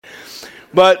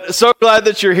But so glad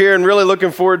that you're here and really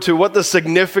looking forward to what the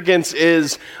significance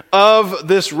is of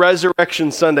this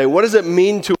Resurrection Sunday. What does it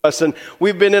mean to us? And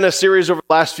we've been in a series over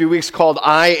the last few weeks called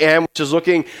I Am, which is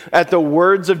looking at the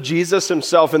words of Jesus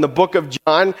himself. In the book of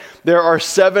John, there are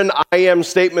 7 I Am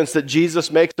statements that Jesus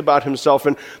makes about himself.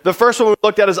 And the first one we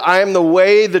looked at is I am the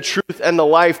way, the truth, and the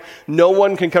life. No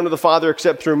one can come to the Father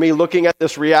except through me, looking at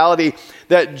this reality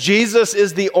that Jesus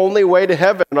is the only way to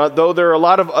heaven. Though there are a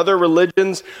lot of other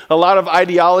religions, a lot of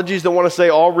ideologies that want to say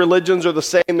all religions are the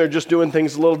same, they're just doing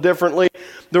things a little differently.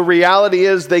 The reality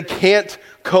is they can't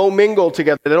commingle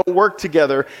together. They don't work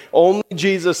together. Only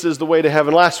Jesus is the way to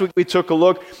heaven. Last week we took a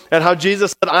look at how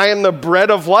Jesus said, I am the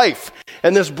bread of life.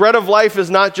 And this bread of life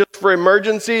is not just for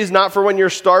emergencies, not for when you're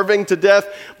starving to death,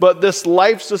 but this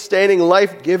life-sustaining,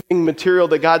 life-giving material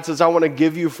that God says, I want to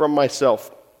give you from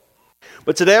myself.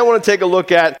 But today I want to take a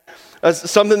look at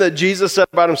something that Jesus said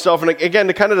about himself. And again,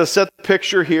 to set the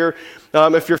picture here,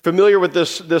 if you're familiar with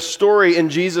this story in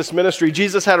Jesus' ministry,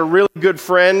 Jesus had a really good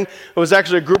friend. It was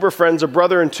actually a group of friends, a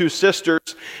brother and 2 sisters.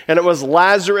 And it was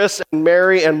Lazarus and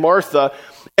Mary and Martha.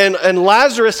 And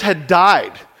Lazarus had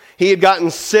died. He had gotten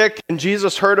sick, and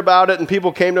Jesus heard about it, and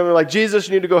people came to him and were like, Jesus,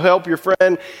 you need to go help your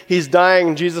friend. He's dying.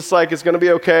 And Jesus is like, it's going to be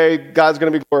okay. God's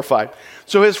going to be glorified.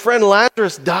 So his friend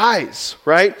Lazarus dies,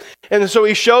 right? And so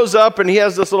he shows up, and he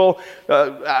has this little,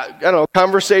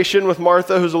 conversation with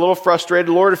Martha, who's a little frustrated.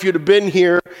 Lord, if you'd have been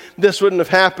here, this wouldn't have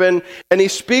happened. And he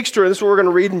speaks to her. This is what we're going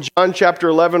to read in John chapter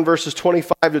 11, verses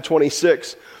 25 to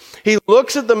 26. He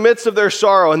looks at the midst of their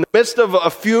sorrow, in the midst of a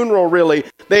funeral, really.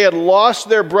 They had lost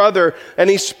their brother, and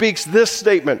he speaks this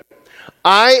statement.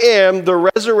 I am the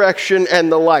resurrection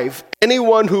and the life.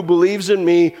 Anyone who believes in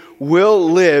me will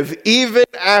live even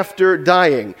after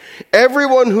dying.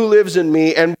 Everyone who lives in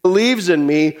me and believes in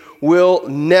me will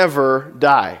never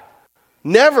die.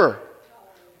 Never.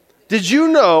 Did you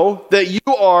know that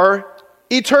you are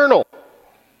eternal?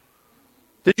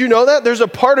 Did you know that? There's a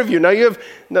part of you. Now you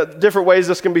have different ways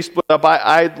this can be split up.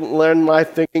 I lend my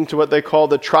thinking to what they call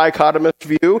the trichotomous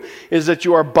view, is that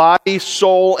you are body,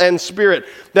 soul, and spirit.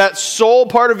 That soul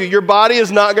part of you, your body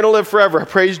is not going to live forever.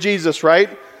 Praise Jesus,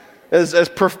 right? As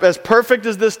perfect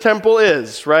as this temple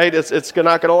is, right? It's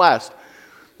not going to last.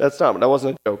 That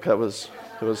wasn't a joke. It was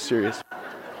serious.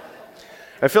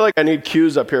 I feel like I need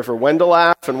cues up here for when to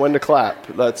laugh and when to clap.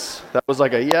 That was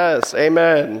like a yes,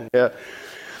 amen. Yeah.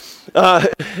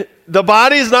 The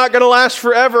body's not going to last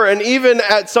forever, and even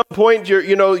at some point,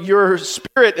 your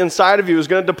spirit inside of you is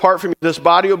going to depart from you. This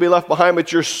body will be left behind,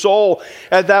 but your soul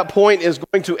at that point is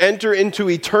going to enter into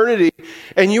eternity,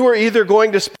 and you are either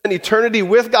going to spend eternity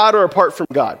with God or apart from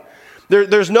God.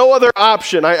 There's no other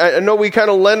option. I know we kind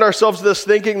of lend ourselves to this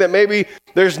thinking that maybe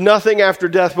there's nothing after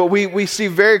death, but we see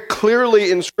very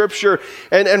clearly in Scripture,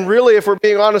 and really, if we're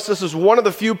being honest, this is one of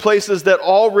the few places that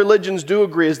all religions do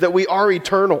agree, is that we are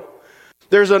eternal.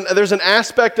 There's an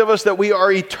aspect of us that we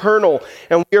are eternal,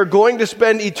 and we are going to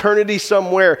spend eternity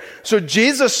somewhere. So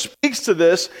Jesus speaks to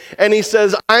this, and he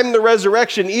says, I'm the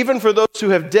resurrection. Even for those who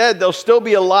have died, they'll still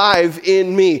be alive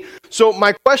in me. So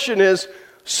my question is,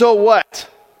 so what?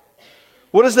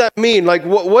 What does that mean? Like,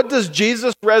 what does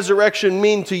Jesus' resurrection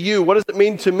mean to you? What does it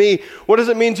mean to me? What does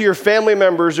it mean to your family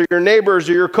members or your neighbors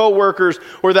or your coworkers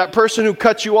or that person who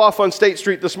cut you off on State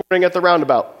Street this morning at the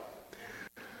roundabout?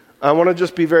 I want to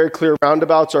just be very clear.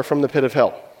 Roundabouts are from the pit of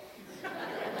hell.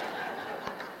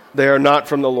 They are not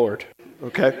from the Lord,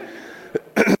 okay?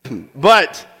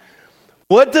 But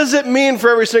what does it mean for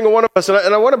every single one of us?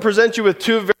 And I want to present you with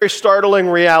 2 very startling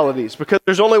realities, because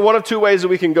there's only one of 2 ways that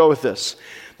we can go with this.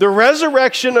 The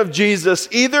resurrection of Jesus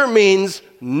either means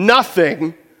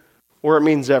nothing or it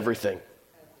means everything.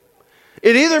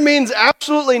 It either means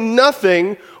absolutely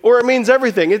nothing or it means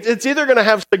everything. It's either going to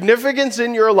have significance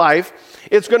in your life,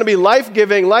 it's going to be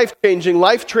life-giving, life-changing,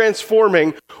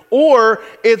 life-transforming, or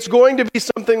it's going to be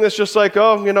something that's just like,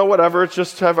 whatever, it's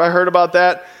just, have I heard about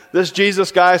that? This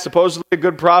Jesus guy, supposedly a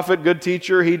good prophet, good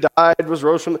teacher, he died, was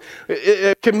rose from...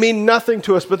 It can mean nothing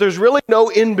to us, but there's really no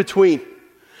in-between.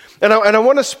 And I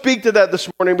want to speak to that this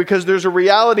morning because there's a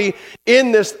reality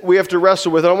in this we have to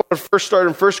wrestle with. I want to first start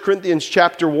in 1 Corinthians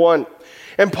chapter 1.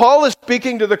 And Paul is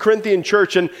speaking to the Corinthian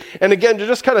church. And again, to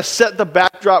just kind of set the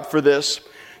backdrop for this,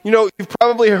 you've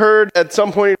probably heard at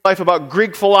some point in your life about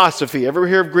Greek philosophy. Ever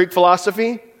hear of Greek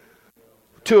philosophy?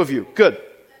 2 of you. Good.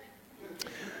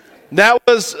 That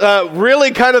was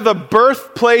really kind of the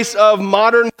birthplace of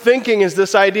modern thinking, is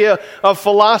this idea of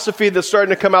philosophy that's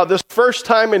starting to come out. This first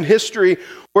time in history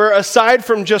where aside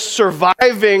from just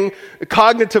surviving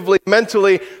cognitively,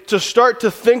 mentally, to start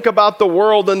to think about the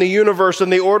world and the universe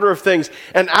and the order of things.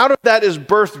 And out of that is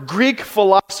birthed Greek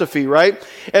philosophy, right?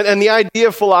 And the idea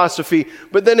of philosophy.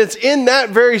 But then it's in that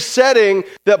very setting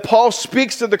that Paul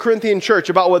speaks to the Corinthian church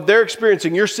about what they're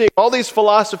experiencing. You're seeing all these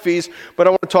philosophies, but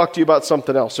I want to talk to you about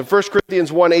something else. In 1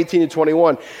 Corinthians 1, 18 to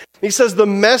 21, he says, the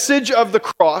message of the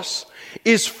cross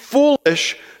is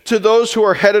foolish to those who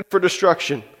are headed for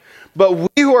destruction. But we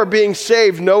who are being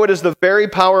saved know it is the very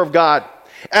power of God.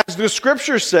 As the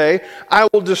scriptures say, I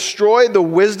will destroy the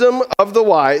wisdom of the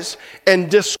wise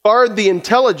and discard the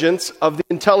intelligence of the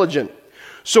intelligent.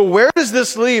 So where does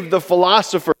this leave the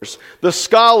philosophers, the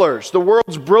scholars, the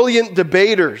world's brilliant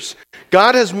debaters?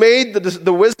 God has made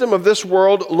the wisdom of this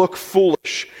world look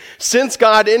foolish, since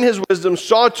God in his wisdom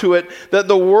saw to it that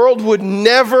the world would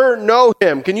never know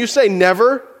him. Can you say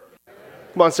never?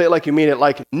 Come on, say it like you mean it,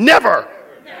 like never.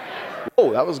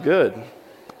 Oh, that was good.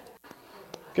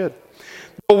 Good.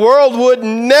 The world would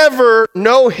never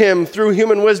know him through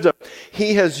human wisdom.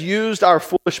 He has used our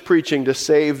foolish preaching to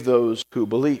save those who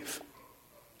believe.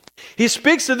 He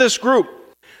speaks to this group,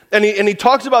 and he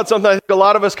talks about something I think a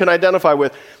lot of us can identify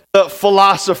with. The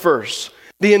philosophers,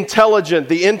 the intelligent,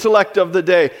 the intellect of the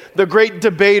day, the great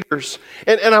debaters.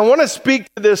 And I want to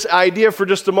speak to this idea for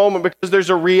just a moment because there's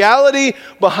a reality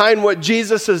behind what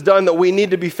Jesus has done that we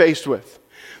need to be faced with.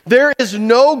 There is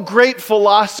no great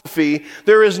philosophy,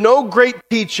 there is no great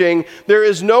teaching, there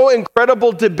is no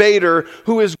incredible debater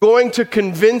who is going to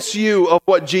convince you of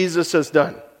what Jesus has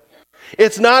done.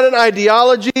 It's not an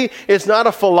ideology, it's not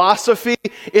a philosophy,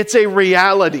 it's a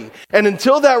reality. And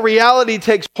until that reality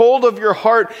takes hold of your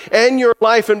heart and your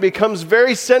life and becomes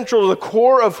very central to the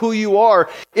core of who you are,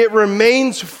 it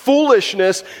remains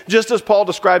foolishness, just as Paul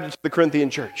described it to the Corinthian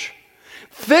church.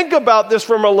 Think about this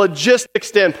from a logistic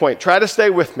standpoint. Try to stay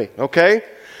with me, okay?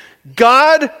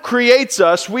 God creates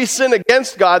us. We sin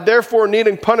against God, therefore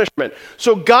needing punishment.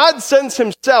 So God sends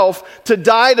himself to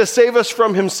die to save us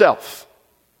from himself.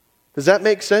 Does that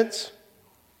make sense?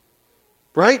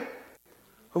 Right?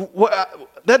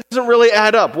 That doesn't really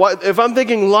add up. If I'm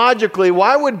thinking logically,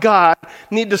 why would God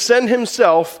need to send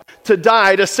himself to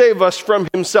die to save us from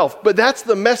himself? But that's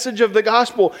the message of the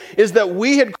gospel, is that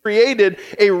we had created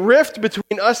a rift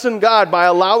between us and God by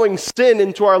allowing sin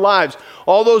into our lives.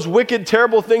 All those wicked,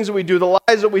 terrible things that we do, the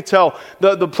lies that we tell,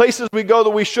 the places we go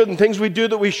that we shouldn't, things we do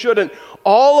that we shouldn't,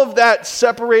 all of that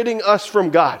separating us from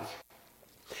God.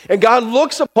 And God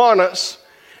looks upon us,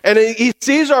 and he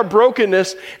sees our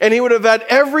brokenness, and he would have had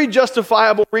every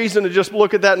justifiable reason to just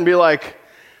look at that and be like,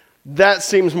 that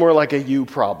seems more like a you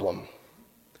problem.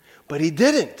 But he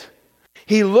didn't.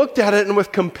 He looked at it, and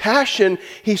with compassion,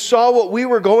 he saw what we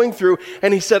were going through,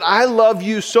 and he said, I love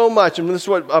you so much. And this is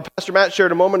what Pastor Matt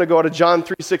shared a moment ago out of John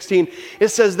 3:16. It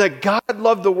says that God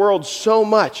loved the world so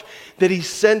much that he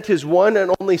sent his one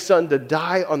and only son to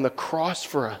die on the cross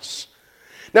for us.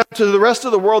 Now, to the rest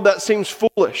of the world, that seems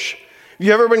foolish. Have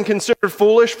you ever been considered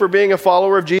foolish for being a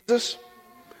follower of Jesus?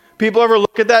 People ever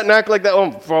look at that and act like that?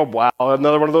 Oh wow,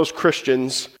 another one of those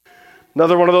Christians,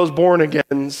 another one of those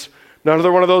born-agains,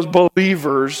 another one of those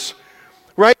believers,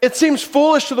 right? It seems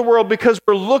foolish to the world because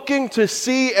we're looking to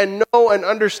see and know and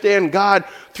understand God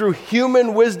through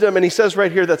human wisdom, and he says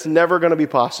right here that's never going to be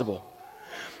possible.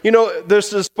 You know,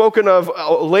 this is spoken of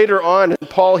later on, and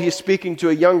Paul, he's speaking to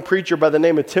a young preacher by the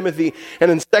name of Timothy, and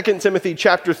in 2 Timothy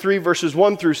chapter 3, verses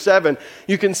 1 through 7,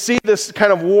 you can see this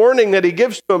kind of warning that he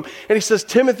gives to him, and he says,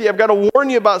 Timothy, I've got to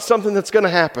warn you about something that's going to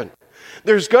happen.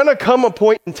 There's going to come a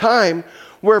point in time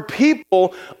where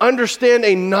people understand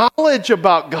a knowledge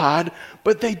about God,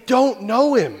 but they don't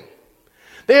know him.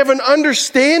 They have an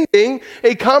understanding,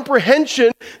 a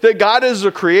comprehension that God is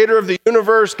the creator of the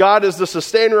universe, God is the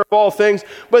sustainer of all things,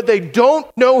 but they don't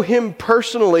know him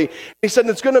personally. He said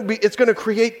it's going to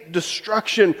create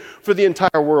destruction for the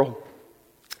entire world.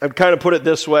 I'd kind of put it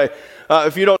this way.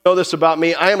 If you don't know this about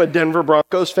me, I am a Denver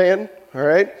Broncos fan, all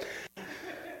right?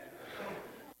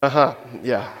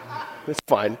 Yeah, it's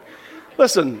fine.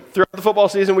 Listen, throughout the football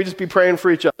season, we just be praying for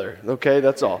each other, okay?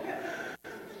 That's all.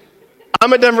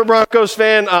 I'm a Denver Broncos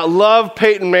fan. Love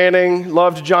Peyton Manning.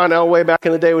 Loved John Elway back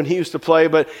in the day when he used to play.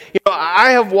 But you know, I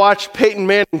have watched Peyton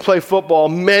Manning play football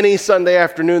many Sunday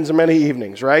afternoons and many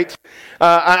evenings, right?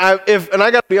 And I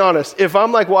got to be honest, if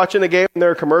I'm like watching a game and there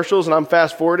are commercials and I'm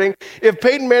fast forwarding, if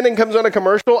Peyton Manning comes on a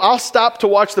commercial, I'll stop to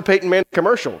watch the Peyton Manning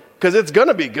commercial because it's going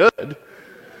to be good.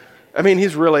 I mean,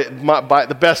 he's really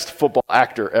the best football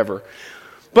actor ever.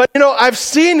 But, you know, I've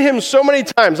seen him so many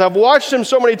times. I've watched him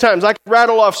so many times. I could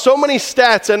rattle off so many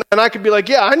stats, and I could be like,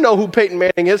 yeah, I know who Peyton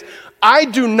Manning is. I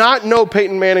do not know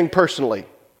Peyton Manning personally.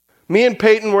 Me and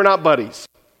Peyton, we're not buddies.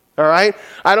 all right?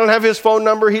 I don't have his phone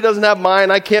number. He doesn't have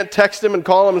mine. I can't text him and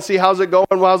call him and see how's it going,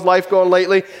 how's life going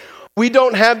lately. We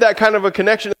don't have that kind of a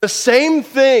connection. The same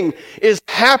thing is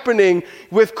happening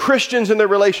with Christians in their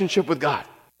relationship with God.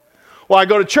 Well, I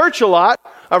go to church a lot.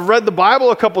 I've read the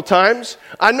Bible a couple times.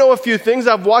 I know a few things.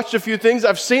 I've watched a few things.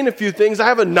 I've seen a few things. I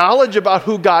have a knowledge about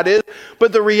who God is.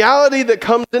 But the reality that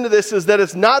comes into this is that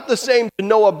it's not the same to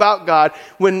know about God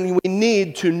when we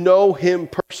need to know him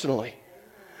personally.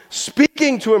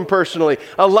 Speaking to him personally,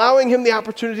 allowing him the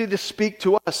opportunity to speak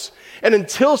to us. And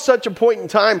until such a point in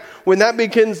time when that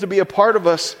begins to be a part of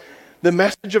us, the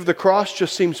message of the cross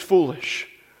just seems foolish.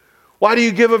 Why do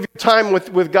you give of your time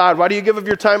with God? Why do you give of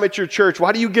your time at your church?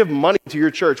 Why do you give money to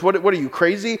your church? What are you,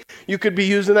 crazy? You could be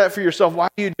using that for yourself. Why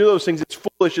do you do those things? It's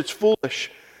foolish. It's foolish.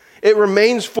 It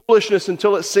remains foolishness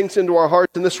until it sinks into our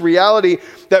hearts. And this reality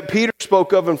that Peter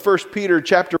spoke of in 1 Peter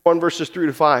chapter 1, verses 3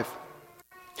 to 5.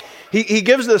 He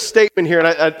gives this statement here, and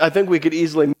I think we could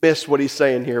easily miss what he's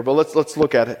saying here, but let's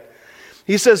look at it.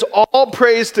 He says, all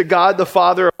praise to God the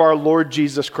Father of our Lord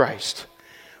Jesus Christ.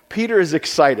 Peter is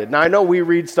excited. Now, I know we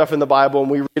read stuff in the Bible,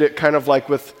 and we read it kind of like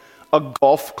with a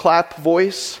golf clap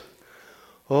voice.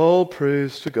 All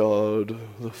praise to God,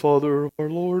 the Father of our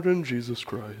Lord and Jesus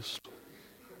Christ.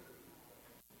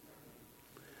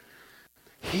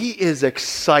 He is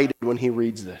excited when he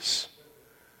reads this.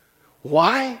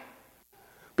 Why?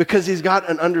 Because he's got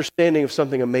an understanding of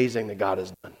something amazing that God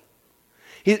has done.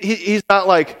 He's not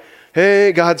like,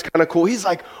 hey, God's kind of cool. He's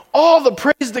like, all the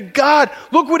praise to God.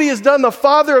 Look what he has done, the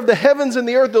Father of the heavens and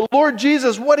the earth, the Lord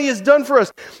Jesus, what he has done for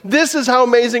us. This is how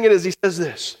amazing it is. He says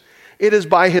this, it is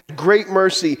by his great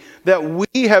mercy that we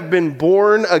have been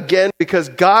born again because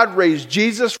God raised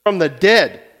Jesus from the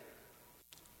dead.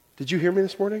 Did you hear me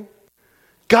this morning?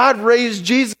 God raised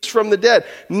Jesus from the dead.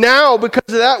 Now, because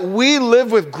of that, we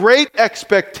live with great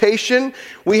expectation.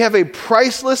 We have a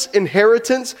priceless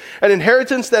inheritance, an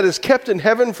inheritance that is kept in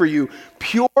heaven for you,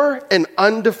 pure and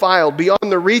undefiled,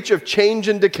 beyond the reach of change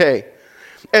and decay.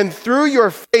 And through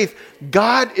your faith,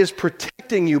 God is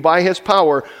protecting you by his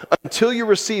power until you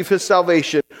receive his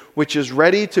salvation, which is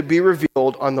ready to be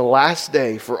revealed on the last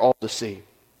day for all to see.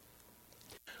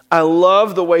 I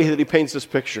love the way that he paints this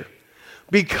picture.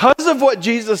 Because of what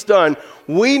Jesus done,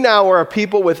 we now are a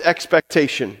people with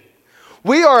expectation.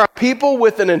 We are a people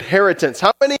with an inheritance.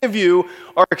 How many of you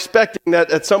are expecting that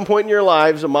at some point in your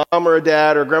lives, a mom or a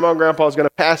dad or grandma and grandpa is going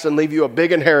to pass and leave you a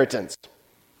big inheritance?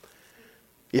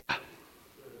 Yeah.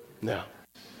 No.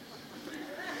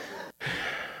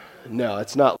 No,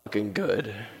 it's not looking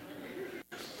good.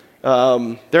 There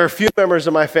are a few members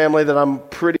of my family that I'm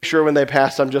pretty sure when they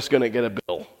pass, I'm just going to get a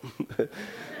bill.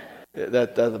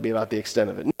 That'll be about the extent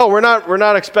of it. No, we're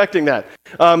not expecting that.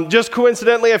 Just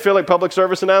coincidentally, I feel like public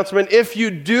service announcement. If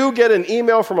you do get an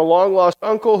email from a long-lost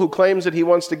uncle who claims that he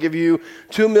wants to give you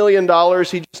 $2 million,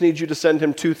 he just needs you to send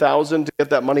him $2,000 to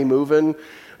get that money moving.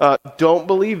 Don't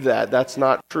believe that. That's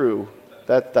not true.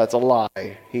 That's a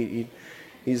lie.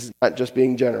 He's not just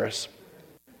being generous.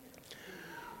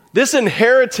 This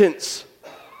inheritance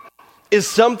is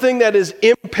something that is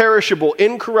imperishable,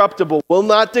 incorruptible, will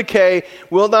not decay,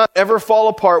 will not ever fall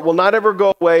apart, will not ever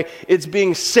go away. It's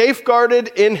being safeguarded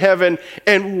in heaven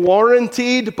and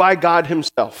warranted by God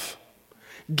himself.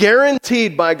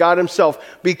 Guaranteed by God himself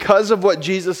because of what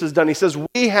Jesus has done. He says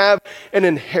we have an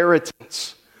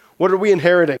inheritance. What are we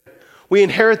inheriting? We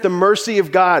inherit the mercy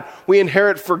of God. We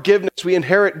inherit forgiveness. We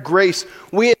inherit grace.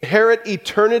 We inherit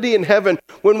eternity in heaven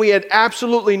when we had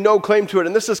absolutely no claim to it.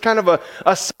 And this is kind of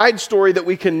a side story that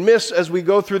we can miss as we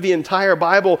go through the entire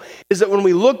Bible, is that when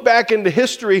we look back into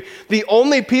history, the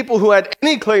only people who had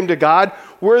any claim to God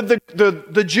were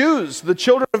the Jews, the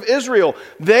children of Israel.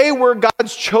 They were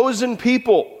God's chosen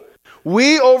people.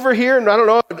 We over here, and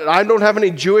I don't have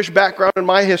any Jewish background in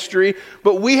my history,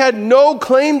 but we had no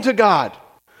claim to God.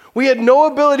 We had no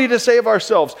ability to save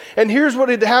ourselves. And here's what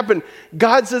had happened.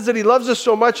 God says that he loves us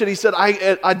so much that he said,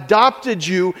 I adopted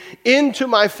you into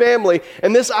my family.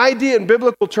 And this idea in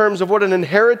biblical terms of what an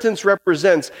inheritance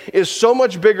represents is so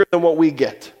much bigger than what we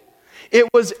get. It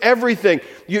was everything.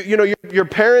 Your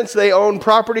parents, they owned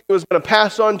property. It was going to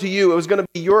pass on to you. It was going to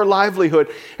be your livelihood.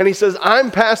 And he says,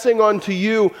 I'm passing on to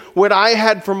you what I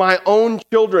had for my own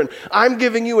children. I'm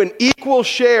giving you an equal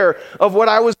share of what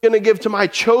I was going to give to my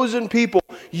chosen people.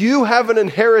 You have an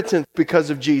inheritance because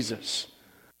of Jesus.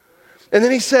 And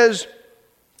then he says,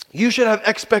 you should have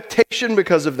expectation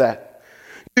because of that.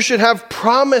 You should have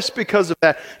promise because of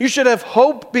that. You should have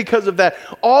hope because of that.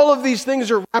 All of these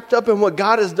things are wrapped up in what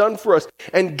God has done for us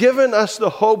and given us the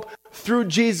hope through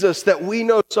Jesus that we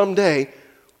know someday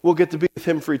we'll get to be with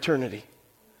him for eternity.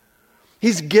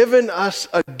 He's given us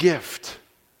a gift.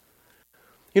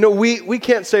 You know, we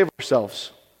can't save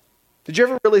ourselves. Did you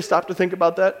ever really stop to think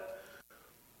about that?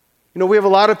 You know, we have a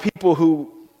lot of people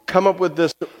who come up with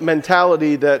this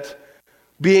mentality that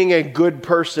being a good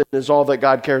person is all that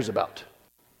God cares about.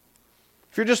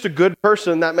 If you're just a good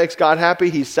person, that makes God happy.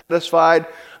 He's satisfied.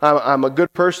 I'm a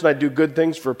good person. I do good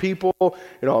things for people. You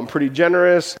know, I'm pretty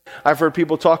generous. I've heard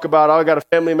people talk about, I got a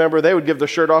family member, they would give the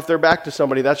shirt off their back to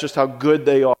somebody. That's just how good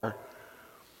they are.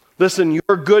 Listen,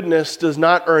 your goodness does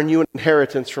not earn you an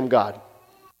inheritance from God.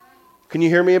 Can you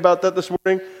hear me about that this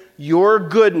morning? Your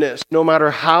goodness, no matter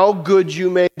how good you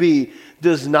may be,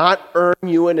 does not earn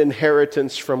you an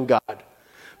inheritance from God.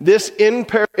 This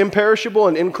imperishable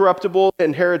and incorruptible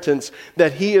inheritance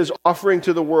that he is offering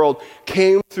to the world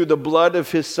came through the blood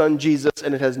of his son Jesus,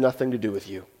 and it has nothing to do with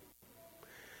you.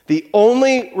 The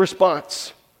only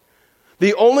response,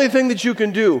 the only thing that you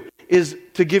can do is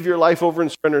to give your life over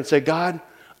and surrender and say, God,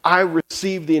 I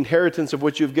receive the inheritance of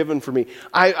what you've given for me.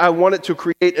 I want it to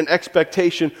create an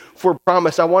expectation for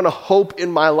promise. I want a hope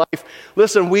in my life.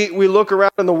 Listen, we look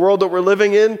around in the world that we're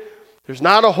living in, there's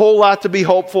not a whole lot to be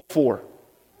hopeful for.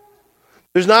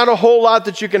 There's not a whole lot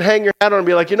that you can hang your hat on and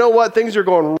be like, you know what, things are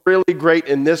going really great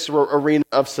in this arena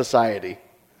of society.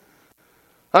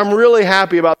 I'm really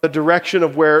happy about the direction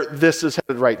of where this is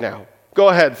headed right now. Go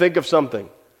ahead, think of something.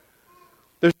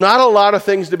 There's not a lot of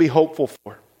things to be hopeful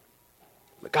for.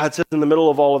 But God says in the middle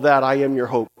of all of that, I am your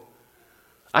hope.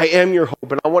 I am your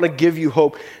hope, and I want to give you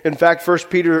hope. In fact, 1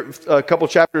 Peter, a couple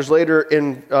chapters later,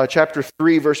 in chapter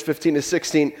 3, verse 15 to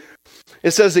 16,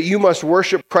 it says that you must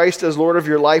worship Christ as Lord of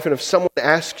your life, and if someone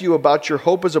asks you about your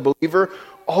hope as a believer,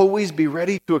 always be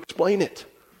ready to explain it.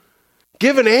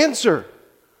 Give an answer.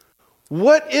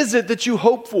 What is it that you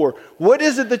hope for? What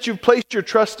is it that you've placed your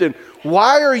trust in?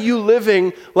 Why are you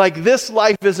living like this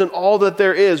life isn't all that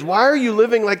there is? Why are you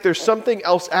living like there's something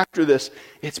else after this?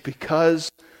 It's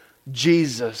because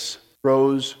Jesus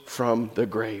rose from the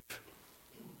grave.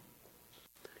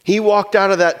 He walked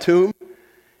out of that tomb,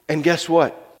 and guess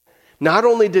what? Not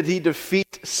only did he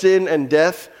defeat sin and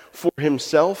death for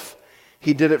himself,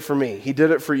 he did it for me. He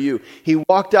did it for you. He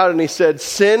walked out and he said,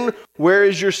 sin, where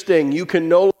is your sting? You can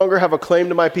no longer have a claim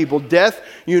to my people. Death,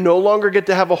 you no longer get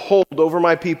to have a hold over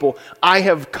my people. I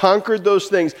have conquered those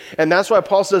things. And that's why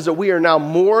Paul says that we are now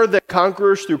more than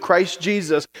conquerors through Christ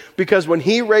Jesus, because when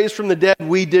he raised from the dead,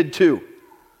 we did too.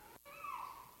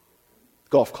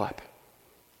 Golf clap.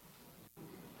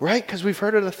 Right? Because we've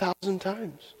heard it 1,000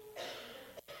 times.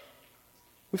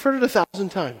 We've heard it 1,000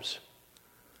 times.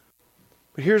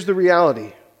 But here's the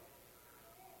reality.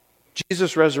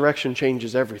 Jesus' resurrection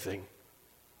changes everything.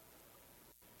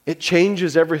 It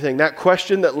changes everything. That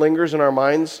question that lingers in our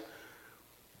minds,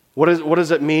 what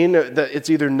does it mean that it's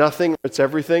either nothing or it's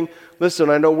everything? Listen,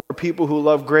 I know we're people who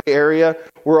love gray area.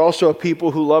 We're also a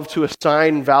people who love to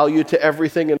assign value to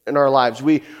everything in our lives.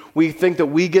 We think that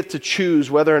we get to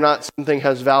choose whether or not something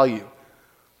has value.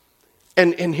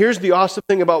 And here's the awesome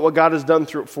thing about what God has done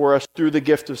for us through the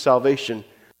gift of salvation.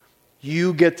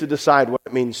 You get to decide what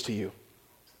it means to you.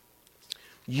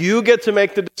 You get to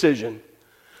make the decision.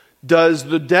 Does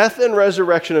the death and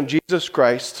resurrection of Jesus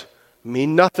Christ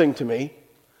mean nothing to me?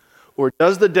 Or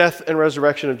does the death and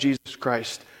resurrection of Jesus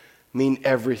Christ mean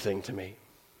everything to me?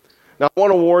 Now, I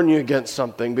want to warn you against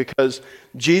something, because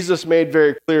Jesus made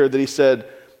very clear that he said,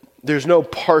 there's no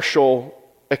partial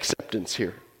acceptance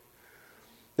here.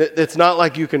 It's not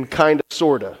like you can kind of,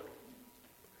 sort of.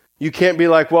 You can't be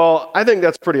like, well, I think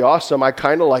that's pretty awesome. I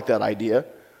kind of like that idea.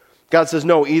 God says,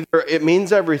 no, either it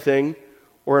means everything,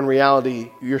 or in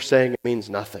reality, you're saying it means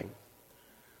nothing.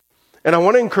 And I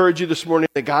want to encourage you this morning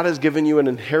that God has given you an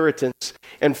inheritance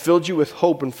and filled you with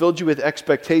hope and filled you with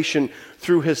expectation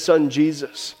through his son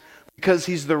Jesus, because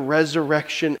he's the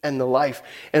resurrection and the life.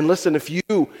 And listen, if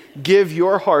you give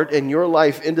your heart and your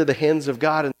life into the hands of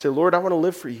God and say, Lord, I want to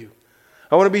live for you.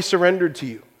 I want to be surrendered to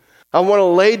you. I want to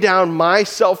lay down my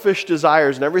selfish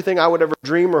desires and everything I would ever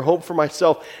dream or hope for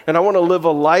myself. And I want to live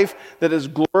a life that is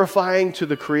glorifying to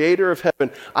the Creator of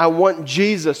heaven. I want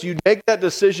Jesus. You make that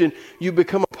decision, you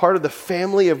become a part of the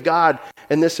family of God,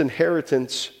 and this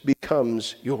inheritance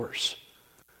becomes yours.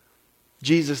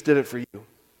 Jesus did it for you.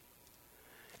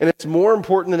 And it's more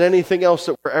important than anything else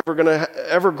that we're ever going to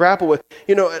ever grapple with.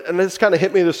 You know, and this kind of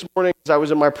hit me this morning as I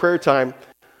was in my prayer time.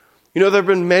 You know, there have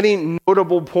been many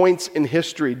notable points in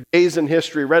history, days in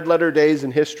history, red letter days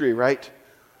in history, right?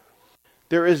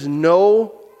 There is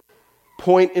no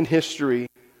point in history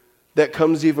that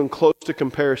comes even close to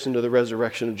comparison to the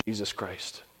resurrection of Jesus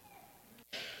Christ.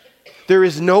 There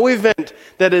is no event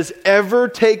that has ever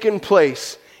taken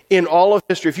place in all of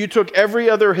history. If you took every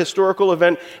other historical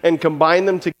event and combined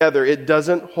them together, it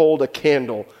doesn't hold a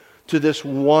candle to this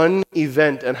one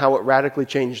event and how it radically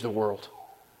changed the world.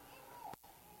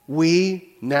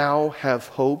 We now have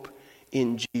hope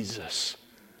in Jesus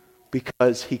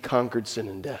because he conquered sin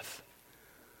and death.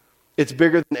 It's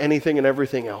bigger than anything and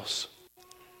everything else.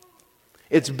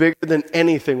 It's bigger than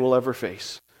anything we'll ever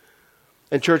face.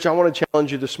 And church, I want to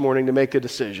challenge you this morning to make a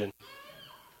decision.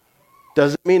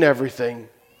 Does it mean everything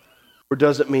or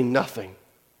does it mean nothing?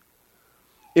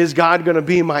 Is God going to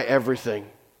be my everything?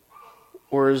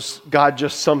 Or is God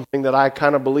just something that I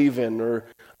kind of believe in or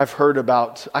I've heard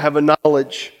about? I have a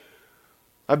knowledge.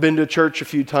 I've been to church a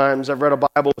few times. I've read a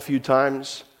Bible a few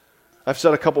times. I've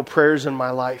said a couple prayers in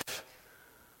my life.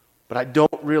 But I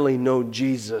don't really know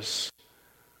Jesus.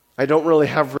 I don't really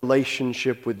have a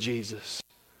relationship with Jesus.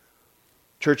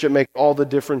 Church, it makes all the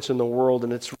difference in the world,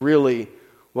 and it's really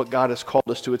what God has called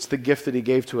us to. It's the gift that he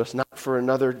gave to us, not for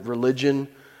another religion,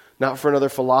 not for another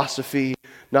philosophy,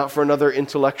 not for another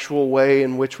intellectual way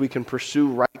in which we can pursue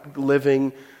right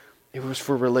living. It was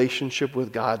for relationship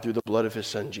with God through the blood of his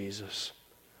son, Jesus.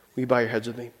 Will you bow your heads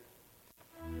with me?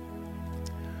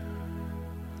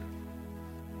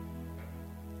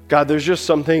 God, there's just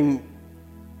something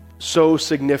so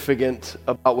significant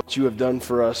about what you have done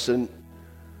for us, and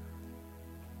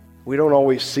we don't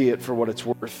always see it for what it's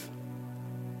worth.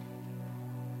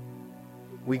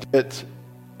 We get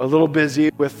a little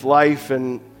busy with life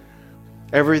and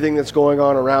everything that's going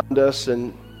on around us,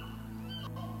 and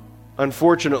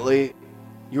unfortunately,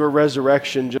 your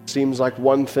resurrection just seems like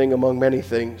one thing among many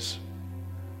things.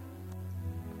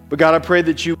 But God, I pray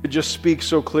that you would just speak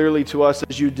so clearly to us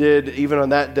as you did even on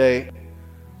that day,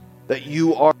 that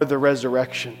you are the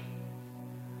resurrection.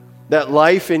 That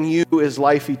life in you is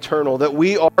life eternal, that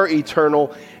we are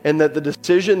eternal, and that the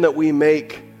decision that we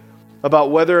make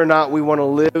about whether or not we want to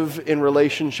live in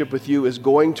relationship with you is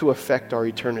going to affect our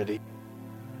eternity.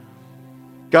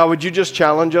 God, would you just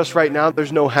challenge us right now?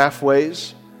 There's no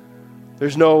halfways.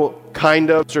 There's no kind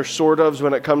ofs or sort ofs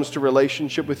when it comes to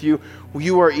relationship with you.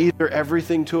 You are either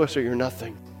everything to us or you're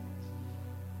nothing.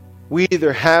 We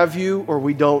either have you or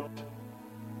we don't.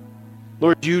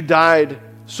 Lord, you died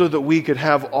so that we could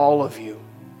have all of you.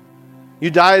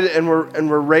 You died and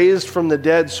were raised from the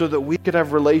dead so that we could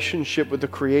have relationship with the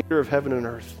creator of heaven and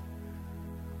earth.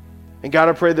 And God,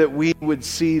 I pray that we would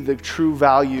see the true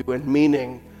value and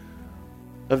meaning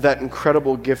of that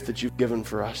incredible gift that you've given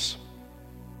for us.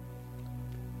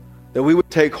 That we would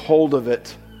take hold of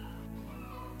it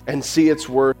and see its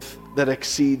worth that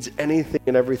exceeds anything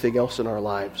and everything else in our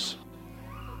lives.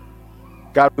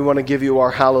 God, we want to give you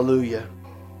our hallelujah.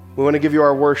 We want to give you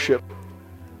our worship.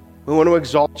 We want to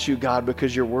exalt you, God,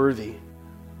 because you're worthy.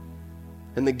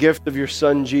 And the gift of your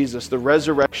son, Jesus, the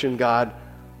resurrection, God,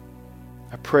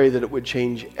 I pray that it would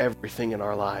change everything in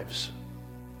our lives.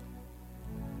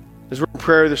 As we're in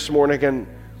prayer this morning and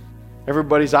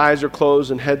everybody's eyes are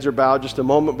closed and heads are bowed, just a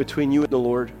moment between you and the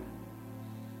Lord.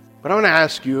 But I want to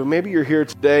ask you, maybe you're here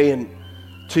today and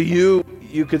to you,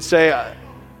 you could say,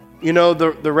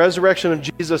 the resurrection of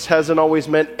Jesus hasn't always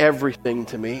meant everything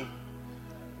to me.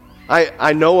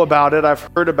 I know about it. I've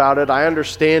heard about it. I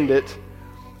understand it.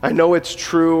 I know it's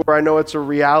true or I know it's a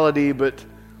reality, but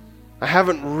I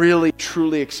haven't really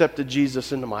truly accepted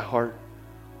Jesus into my heart.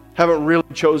 Haven't really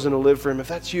chosen to live for him. If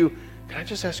that's you, can I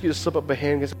just ask you to slip up a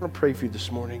hand? Because I want to pray for you this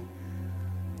morning.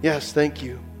 Yes, thank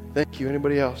you. Thank you.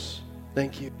 Anybody else?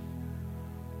 Thank you.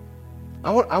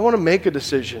 I want to make a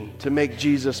decision to make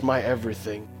Jesus my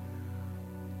everything.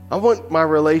 I want my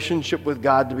relationship with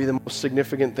God to be the most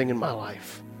significant thing in my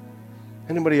life.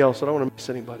 Anybody else? I don't want to miss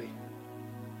anybody.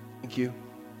 Thank you.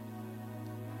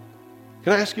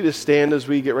 Can I ask you to stand as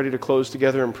we get ready to close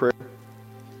together in prayer?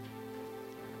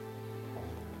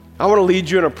 I want to lead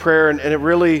you in a prayer, and it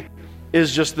really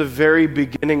is just the very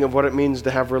beginning of what it means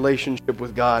to have relationship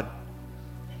with God.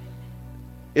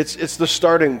 It's the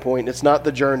starting point. It's not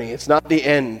the journey. It's not the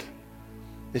end.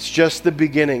 It's just the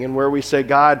beginning, and where we say,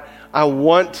 God, I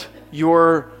want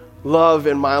your love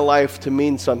in my life to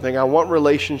mean something. I want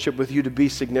relationship with you to be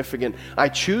significant. I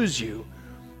choose you,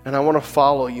 and I want to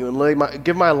follow you and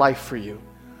give my life for you.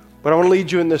 But I want to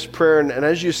lead you in this prayer, and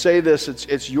as you say this,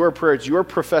 it's your prayer. It's your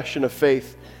profession of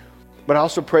faith. But I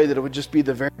also pray that it would just be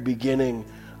the very beginning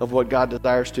of what God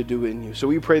desires to do in you. So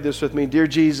will you pray this with me? Dear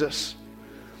Jesus,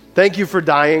 thank you for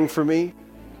dying for me.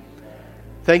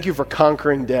 Thank you for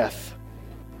conquering death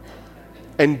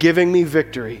and giving me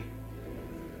victory.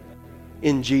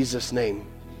 In Jesus' name.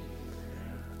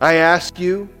 I ask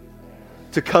you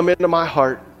to come into my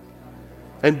heart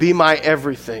and be my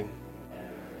everything.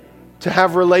 To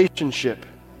have relationship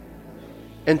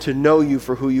and to know you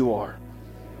for who you are.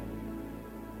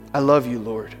 I love you,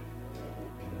 Lord.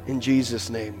 In Jesus'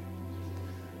 name.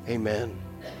 Amen.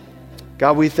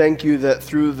 God, we thank you that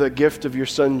through the gift of your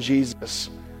Son, Jesus,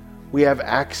 we have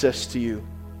access to you.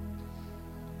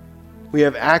 We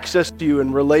have access to you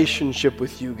in relationship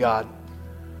with you, God.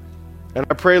 And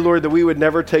I pray, Lord, that we would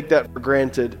never take that for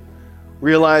granted,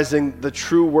 realizing the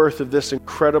true worth of this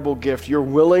incredible gift, your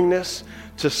willingness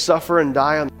to suffer and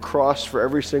die on the cross for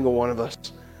every single one of us,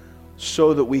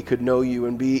 so that we could know you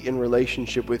and be in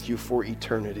relationship with you for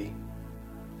eternity.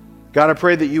 God, I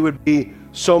pray that you would be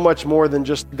so much more than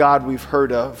just the God we've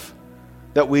heard of,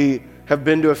 that we have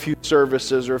been to a few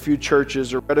services or a few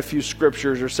churches or read a few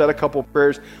scriptures or said a couple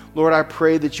prayers. Lord, I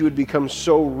pray that you would become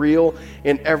so real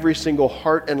in every single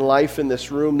heart and life in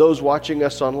this room, those watching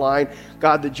us online.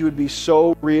 God, that you would be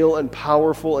so real and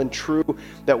powerful and true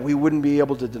that we wouldn't be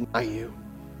able to deny you.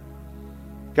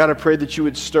 God, I pray that you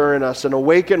would stir in us and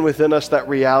awaken within us that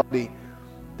reality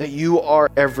that you are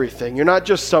everything. You're not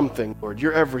just something, Lord.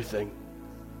 You're everything.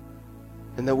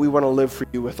 And that we want to live for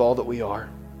you with all that we are.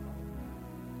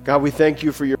 God, we thank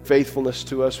you for your faithfulness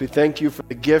to us. We thank you for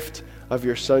the gift of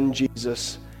your Son,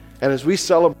 Jesus. And as we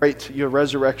celebrate your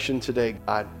resurrection today,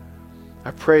 God,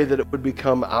 I pray that it would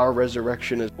become our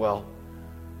resurrection as well.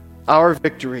 Our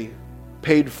victory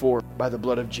paid for by the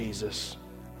blood of Jesus.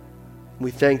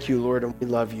 We thank you, Lord, and we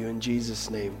love you. In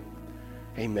Jesus' name,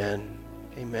 amen.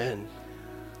 Amen.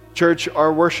 Church,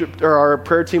 our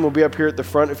prayer team will be up here at the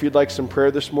front if you'd like some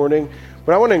prayer this morning.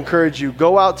 But I want to encourage you,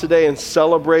 go out today and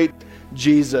celebrate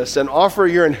Jesus and offer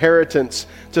your inheritance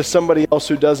to somebody else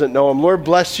who doesn't know him. Lord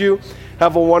bless you.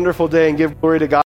 Have a wonderful day and give glory to God.